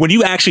stuff. When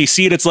you actually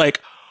see it, it's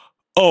like,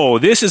 oh,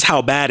 this is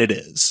how bad it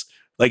is.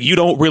 Like you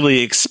don't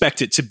really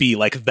expect it to be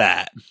like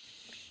that.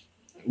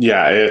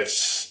 Yeah,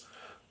 it's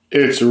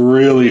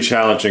really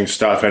challenging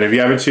stuff. And if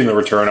you haven't seen The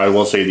Return, I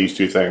will say these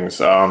two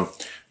things.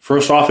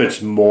 First off,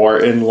 it's more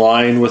in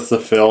line with the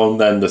film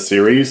than the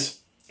series.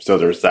 So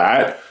there's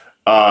that.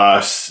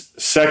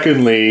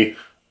 Secondly,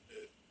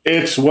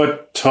 it's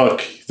what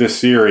took the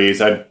series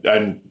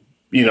and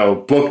you know,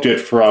 booked it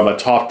from a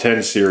top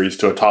 10 series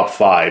to a top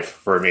 5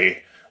 for me.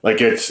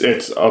 Like it's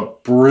a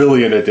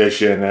brilliant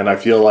addition, and I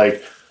feel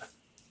like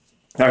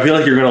you're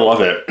going to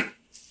love it.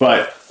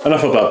 But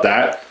enough about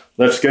that.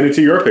 Let's get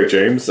into your pick,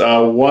 James.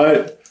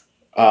 What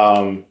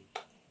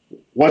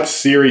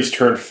series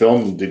turned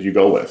film did you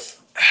go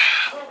with?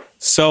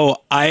 So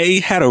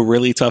I had a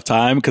really tough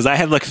time because I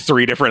had like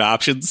 3 different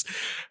options.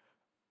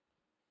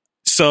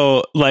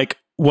 So like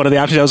one of the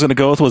options I was going to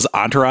go with was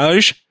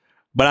Entourage,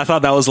 but I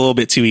thought that was a little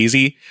bit too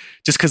easy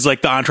just because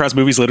like the Entourage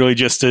movie is literally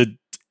just a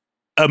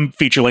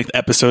feature length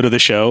episode of the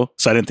show.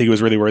 So I didn't think it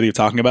was really worthy of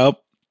talking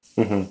about.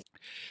 Mm-hmm.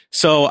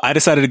 So I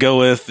decided to go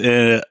with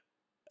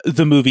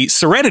the movie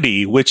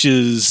Serenity, which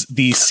is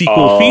the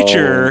sequel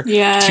feature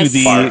to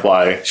the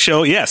Firefly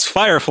show. Yes,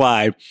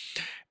 Firefly.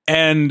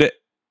 And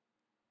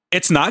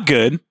it's not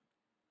good.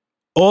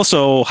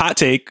 Also, hot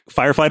take,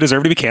 Firefly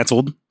deserved to be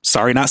canceled.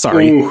 Sorry, not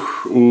sorry.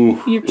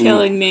 You're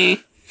killing me.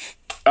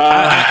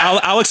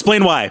 I'll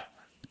explain why.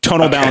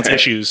 Tonal balance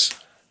issues.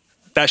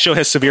 That show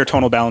has severe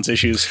tonal balance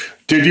issues.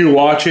 Did you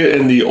watch it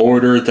in the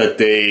order that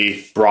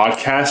they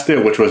broadcast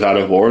it, which was out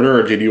of order,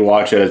 or did you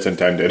watch it as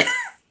intended?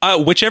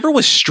 Whichever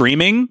was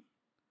streaming.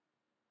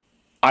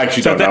 I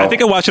actually don't know. I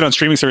think I watched it on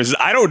streaming services.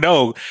 I don't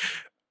know.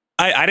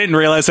 I didn't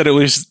realize that it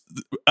was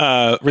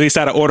released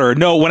out of order.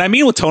 No, what I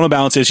mean with tonal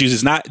balance issues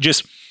is not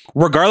just,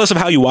 regardless of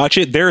how you watch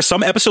it, there are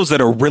some episodes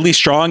that are really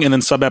strong and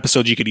then some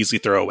episodes you could easily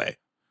throw away.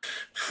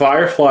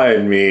 Firefly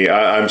and me,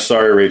 I'm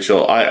sorry,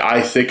 Rachel.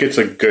 I think it's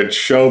a good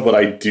show, but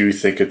I do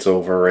think it's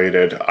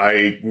overrated.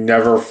 I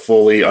never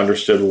fully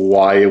understood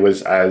why it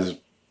was as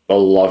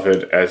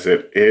beloved as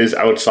it is,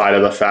 outside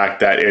of the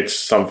fact that it's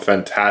some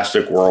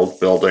fantastic world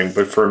building.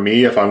 But for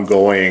me, if I'm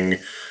going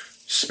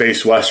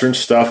space western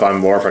stuff, I'm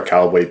more of a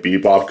Cowboy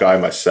Bebop guy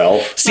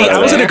myself. See, I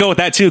was going to go with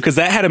that too, because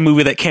that had a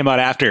movie that came out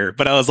after,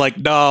 but I was like,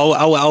 no,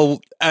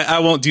 I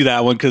won't do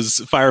that one because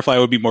Firefly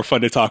would be more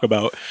fun to talk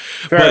about.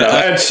 Fair enough.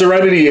 And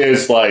Serenity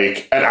is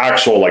like an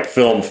actual like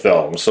film,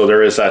 so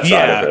there is that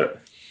side of it.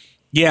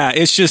 Yeah,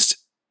 it's just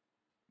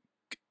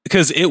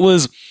because it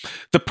was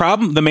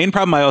the main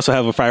problem I also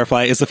have with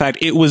Firefly is the fact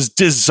it was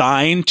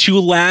designed to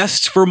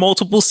last for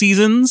multiple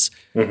seasons.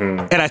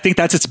 Mm-hmm. And I think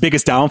that's its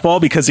biggest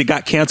downfall, because it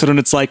got canceled and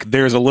it's like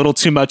there's a little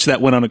too much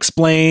that went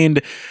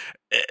unexplained.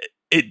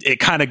 It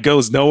kind of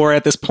goes nowhere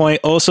at this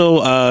point.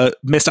 Also,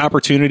 missed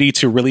opportunity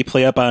to really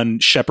play up on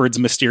Shepard's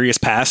mysterious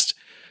past.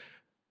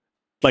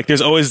 Like,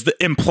 there's always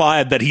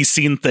implied that he's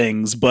seen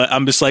things, but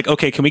I'm just like,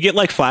 okay, can we get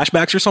like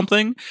flashbacks or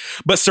something?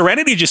 But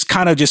Serenity just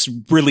kind of just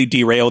really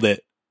derailed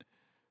it.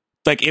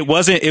 Like, it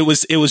was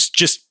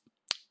just,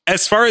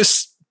 as far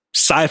as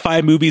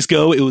sci-fi movies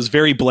go, it was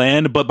very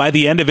bland. But by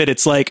the end of it,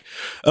 it's like,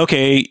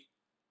 okay,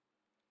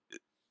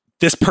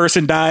 this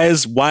person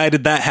dies. Why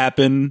did that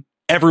happen?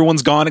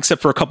 Everyone's gone except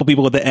for a couple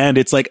people at the end.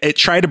 It's like, it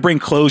tried to bring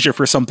closure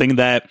for something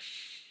that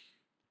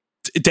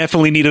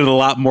definitely needed a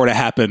lot more to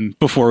happen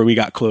before we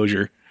got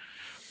closure.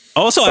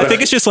 Also, I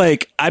think it's just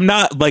like, I'm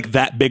not like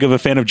that big of a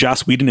fan of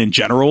Joss Whedon in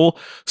general.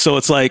 So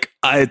it's like,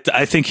 I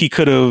think he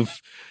should have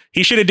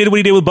did what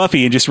he did with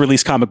Buffy and just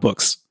released comic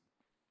books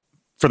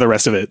for the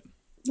rest of it.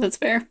 That's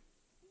fair.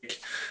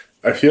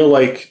 I feel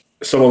like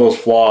some of those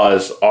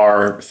flaws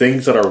are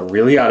things that are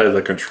really out of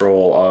the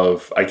control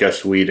of, I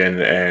guess,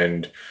 Whedon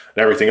and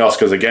everything else.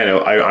 Because again,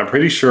 I'm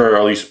pretty sure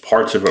at least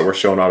parts of it were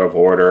shown out of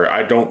order.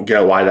 I don't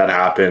get why that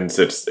happens.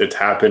 It's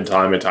happened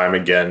time and time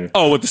again.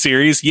 Oh, with the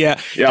series, yeah,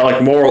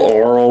 like Moral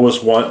Oral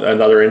was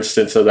another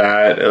instance of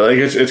that. Like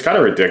it's kind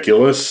of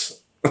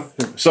ridiculous.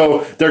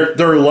 So they're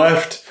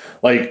left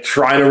like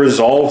trying to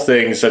resolve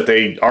things that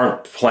they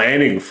aren't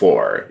planning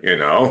for. You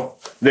know,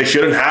 they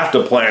shouldn't have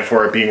to plan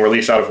for it being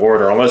released out of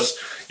order unless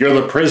you're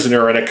the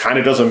prisoner, and it kind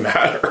of doesn't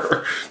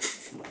matter.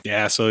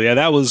 Yeah. So yeah,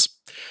 that was.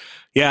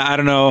 Yeah, I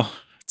don't know.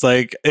 It's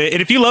like,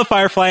 and if you love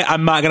Firefly,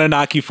 I'm not going to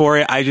knock you for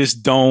it. I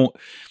just don't.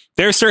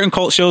 There are certain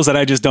cult shows that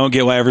I just don't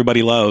get why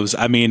everybody loves.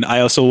 I mean, I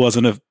also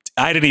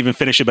I didn't even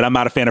finish it, but I'm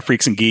not a fan of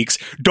Freaks and Geeks.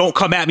 Don't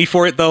come at me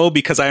for it, though,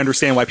 because I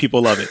understand why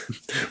people love it.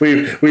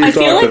 We've I talked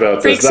feel like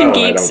about Freaks this. and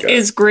Geeks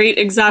is great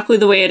exactly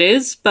the way it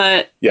is,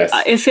 but yes.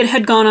 If it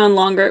had gone on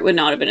longer, it would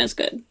not have been as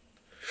good.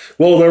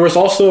 Well, there was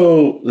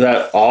also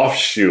that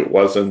offshoot,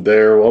 wasn't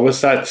there? What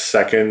was that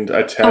second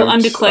attempt? Oh,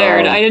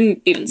 Undeclared. I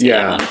didn't even see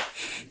that one.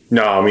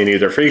 No, me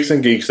neither. Freaks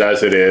and Geeks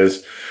as it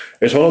is.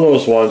 It's one of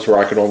those ones where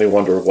I can only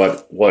wonder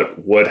what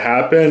would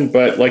happen.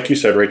 But like you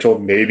said, Rachel,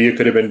 maybe it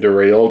could have been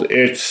derailed.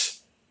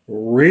 It's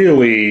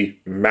really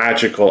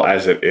magical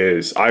as it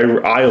is.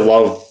 I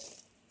love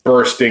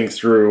bursting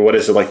through, what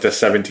is it, like the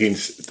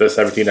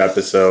 17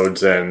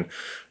 episodes and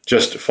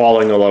just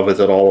falling in love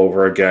with it all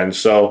over again.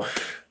 So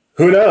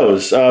who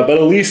knows? But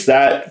at least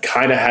that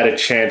kind of had a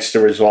chance to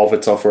resolve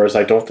itself, whereas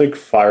I don't think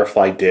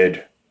Firefly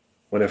did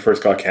when it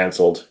first got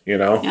canceled, you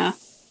know? Yeah.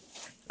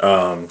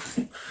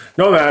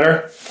 No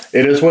matter.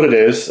 It is what it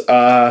is.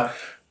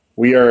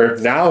 We are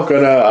now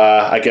going to,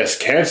 I guess,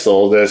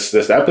 cancel this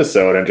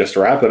episode and just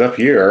wrap it up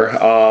here.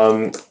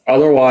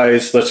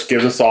 Otherwise, let's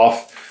send this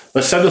off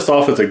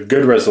with a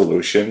good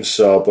resolution.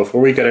 So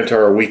before we get into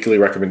our weekly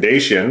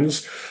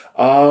recommendations,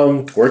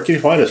 where can you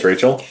find us,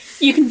 Rachel?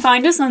 You can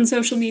find us on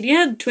social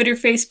media, Twitter,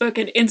 Facebook,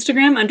 and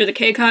Instagram under the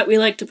KCOT. We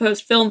like to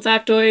post film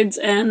factoids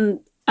and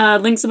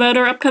links about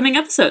our upcoming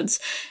episodes.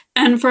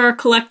 And for our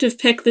collective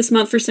pick this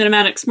month for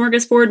Cinematic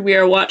Smorgasbord, we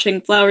are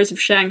watching Flowers of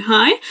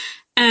Shanghai.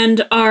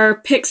 And our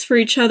picks for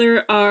each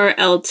other are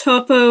El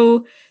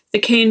Topo, The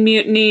Caine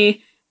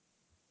Mutiny,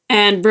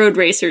 and Road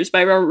Racers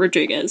by Robert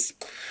Rodriguez.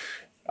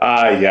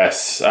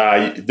 Yes.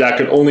 That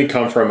could only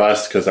come from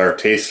us because our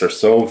tastes are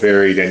so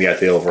varied and yet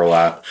they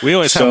overlap. We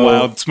always have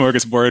wild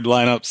smorgasbord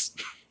lineups.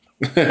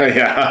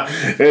 Yeah,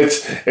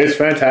 it's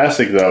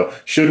fantastic though.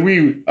 Should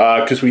we,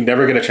 because we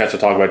never get a chance to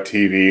talk about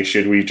TV,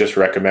 should we just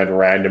recommend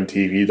random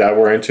TV that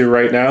we're into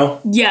right now?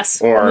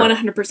 Yes, or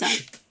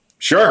 100%.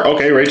 Sure.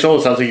 Okay, Rachel,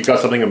 it sounds like you've got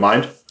something in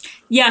mind.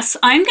 Yes,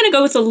 I'm going to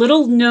go with a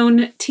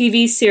little-known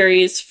TV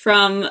series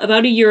from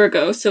about a year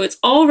ago, so it's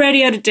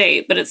already out of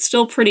date, but it's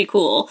still pretty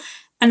cool.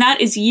 And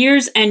that is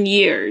Years and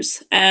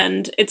Years,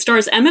 and it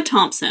stars Emma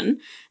Thompson.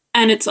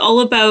 And it's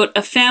all about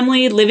a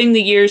family living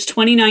the years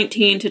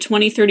 2019 to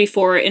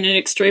 2034 in an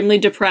extremely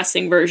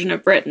depressing version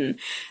of Britain.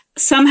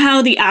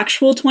 Somehow the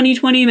actual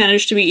 2020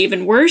 managed to be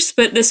even worse,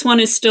 but this one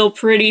is still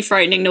pretty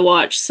frightening to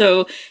watch.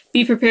 So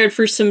be prepared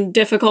for some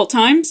difficult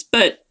times,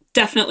 but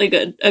definitely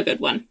a good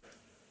one.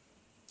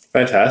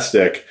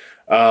 Fantastic.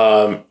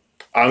 I'm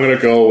going to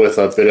go with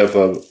a bit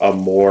of a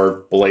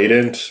more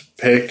blatant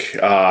pick.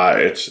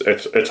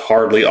 It's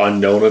hardly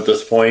unknown at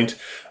this point.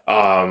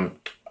 I'm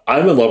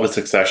in love with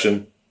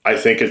Succession. I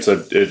think it's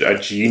a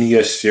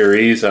genius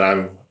series, and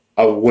I'm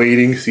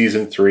awaiting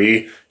season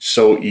 3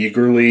 so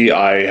eagerly.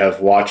 I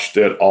have watched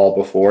it all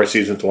before,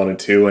 seasons 1 and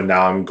 2, and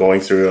now I'm going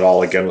through it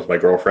all again with my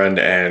girlfriend,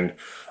 and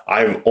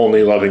I'm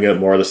only loving it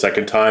more the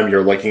second time.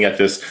 You're looking at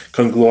this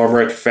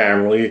conglomerate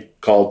family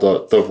called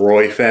the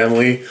Roy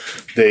family.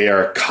 They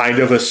are kind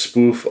of a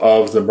spoof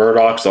of the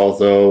Murdochs,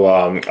 although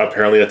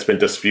apparently that's been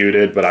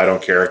disputed, but I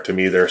don't care. To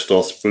me, they're still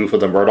a spoof of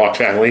the Murdoch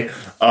family.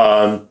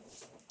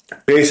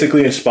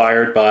 Basically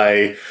inspired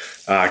by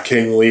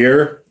King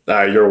Lear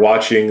You're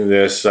watching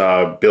this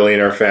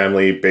billionaire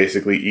family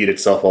basically eat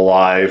itself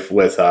alive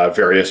with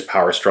various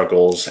power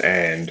struggles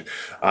and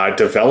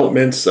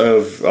developments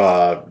of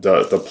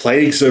the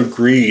plagues of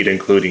greed,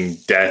 including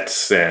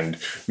debts and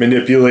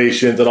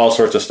manipulations and all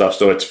sorts of stuff.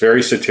 So it's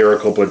very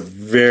satirical, but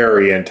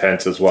very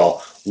intense as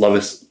well.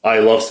 I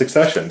love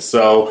Succession.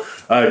 So,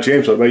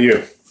 James, what about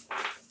you?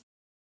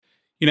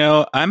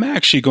 I'm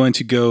actually going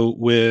to go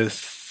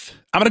with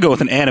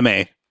an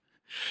anime.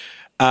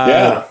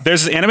 There's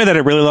this anime that I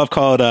really love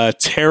called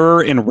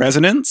Terror in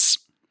Resonance,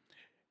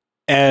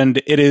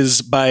 and it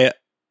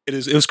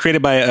was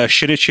created by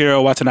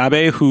Shinichiro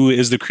Watanabe, who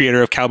is the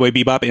creator of Cowboy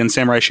Bebop and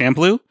Samurai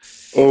Champloo.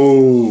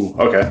 Oh,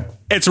 okay.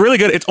 It's really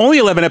good. It's only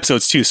 11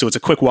 episodes too, so it's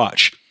a quick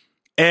watch,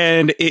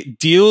 and it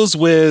deals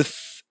with.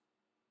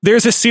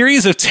 There's a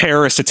series of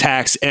terrorist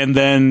attacks, and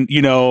then,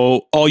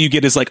 all you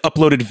get is like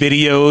uploaded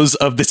videos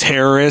of the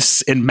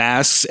terrorists in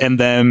masks, and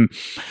then,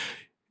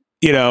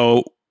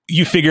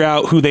 you figure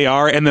out who they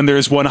are, and then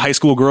there's one high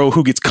school girl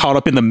who gets caught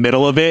up in the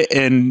middle of it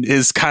and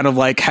is kind of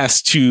like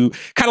helps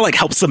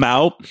them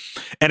out,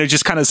 and it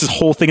just kind of this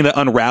whole thing that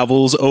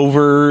unravels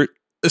over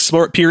a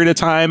short period of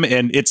time,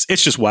 and it's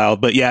just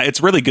wild. But yeah,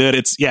 it's really good.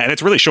 And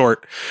it's really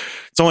short.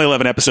 It's only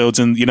 11 episodes,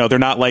 and they're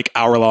not like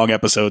hour-long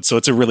episodes, so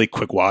it's a really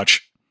quick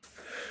watch.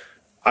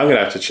 I'm going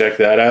to have to check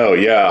that out.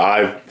 Yeah,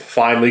 I'm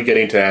finally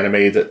getting to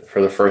anime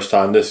for the first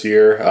time this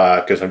year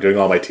because I'm doing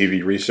all my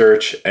TV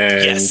research.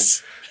 And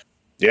yes.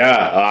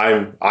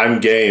 Yeah, I'm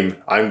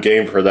game. I'm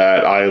game for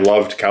that. I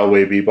loved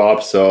Cowboy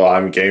Bebop, so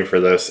I'm game for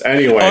this.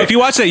 Anyway. If you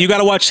watch that, you got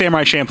to watch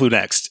Samurai Champloo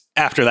next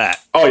after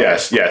that. Oh,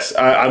 yes.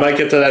 I might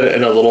get to that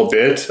in a little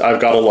bit.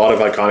 I've got a lot of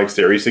iconic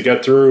series to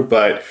get through,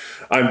 but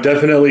I'm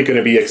definitely going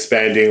to be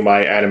expanding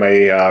my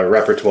anime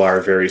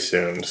repertoire very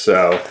soon.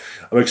 So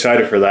I'm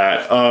excited for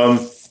that.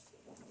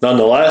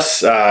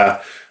 Nonetheless,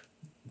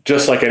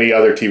 just like any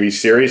other TV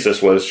series,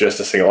 this was just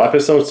a single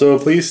episode, so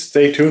please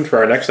stay tuned for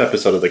our next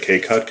episode of The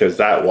K-Cut, because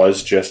that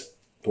was just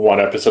one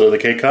episode of The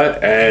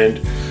K-Cut, and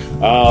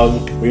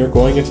we are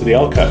going into the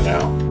L-Cut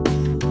now.